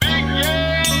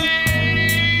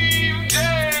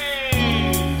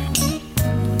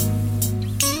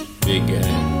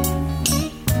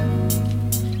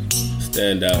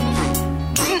stand out.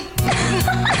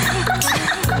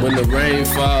 When the rain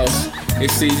falls,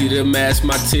 it's easy to mask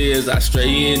my tears. I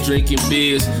stray in drinking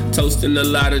beers, toasting a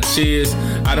lot of cheers.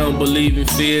 I don't believe in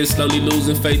fears, slowly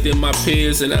losing faith in my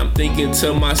peers. And I'm thinking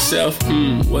to myself,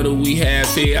 what do we have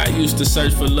here? I used to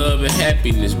search for love and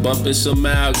happiness, bumping some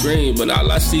Al Green, but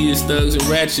all I see is thugs and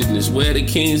ratchetness. Where the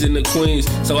kings and the queens?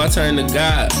 So I turn to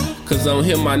God, cause on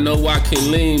him I know I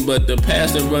can lean. But the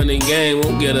past and running game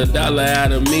won't get $1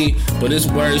 out of me. But his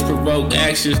words provoke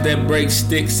actions that break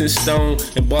sticks and stone.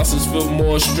 And bosses feel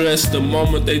more stressed the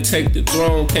moment they take the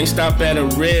throne. Can't stop at a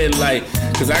red light,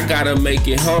 cause I gotta make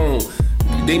it home.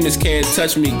 Demons can't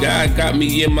touch me, God got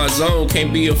me in my zone.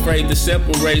 Can't be afraid to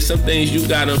separate, some things you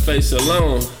gotta face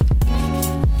alone.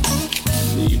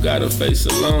 You gotta face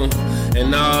alone.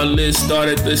 And all this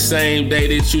started the same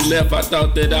day that you left. I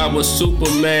thought that I was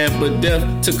Superman, but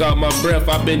death took all my breath.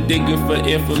 I've been digging for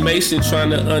information, trying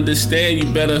to understand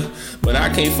you better, but I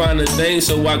can't find a thing,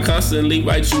 so I constantly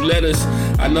write you letters.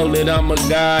 I know that I'm a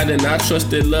god, and I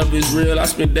trust that love is real. I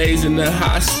spent days in the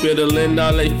hospital, and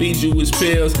all they feed you is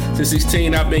pills. Since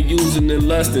 16, I've been using and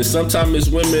lusting. Sometimes it's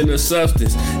women or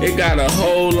substance. It got a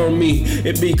hold on me,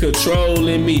 it be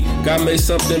controlling me. God made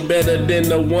something better than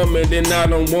a woman, then I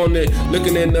don't want it.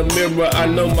 Looking in the mirror, I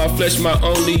know my flesh my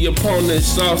only opponent.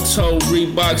 Soft toe,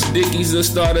 Reeboks, Dickies, a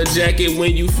starter jacket.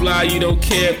 When you fly, you don't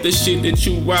care if the shit that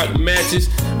you rock matches.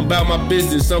 I'm about my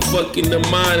business, I'm fucking the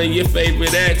mind of your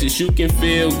favorite actress. You can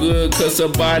feel good, cause her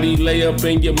body lay up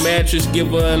in your mattress. Give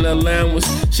her an allowance,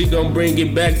 she gon' bring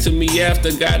it back to me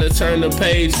after. Gotta turn the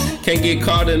page, can't get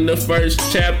caught in the first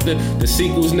chapter. The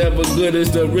sequel's never good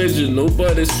as the original,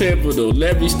 but it's pivotal.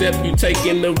 Every step you take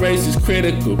in the race is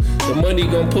critical. The money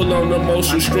gon' pull on the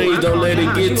emotional strings, don't let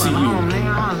it get to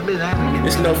you.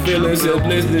 It's no feelings in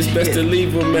business, best to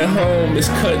leave them at home. It's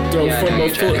cutthroat from a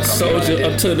foot soldier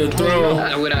up to the throne.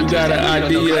 You got an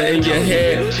idea in your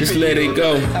head, just let it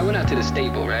go. I went out to the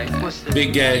stable, right?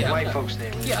 Big gang. White folks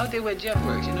there. Yeah, out there where Jeff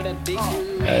works. You know that big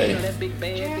dude? Hey. You know that big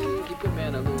bad dude? He put me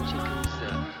on a little chick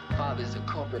whose father's a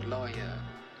corporate lawyer.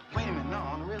 Wait a minute, no,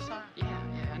 on the real side? Yeah.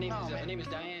 Her name is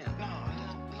Diane.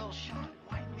 No, little short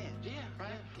white man. Yeah, right?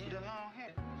 yeah. With the long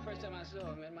hair. First time I saw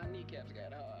him, man, my kneecaps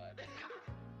got hard.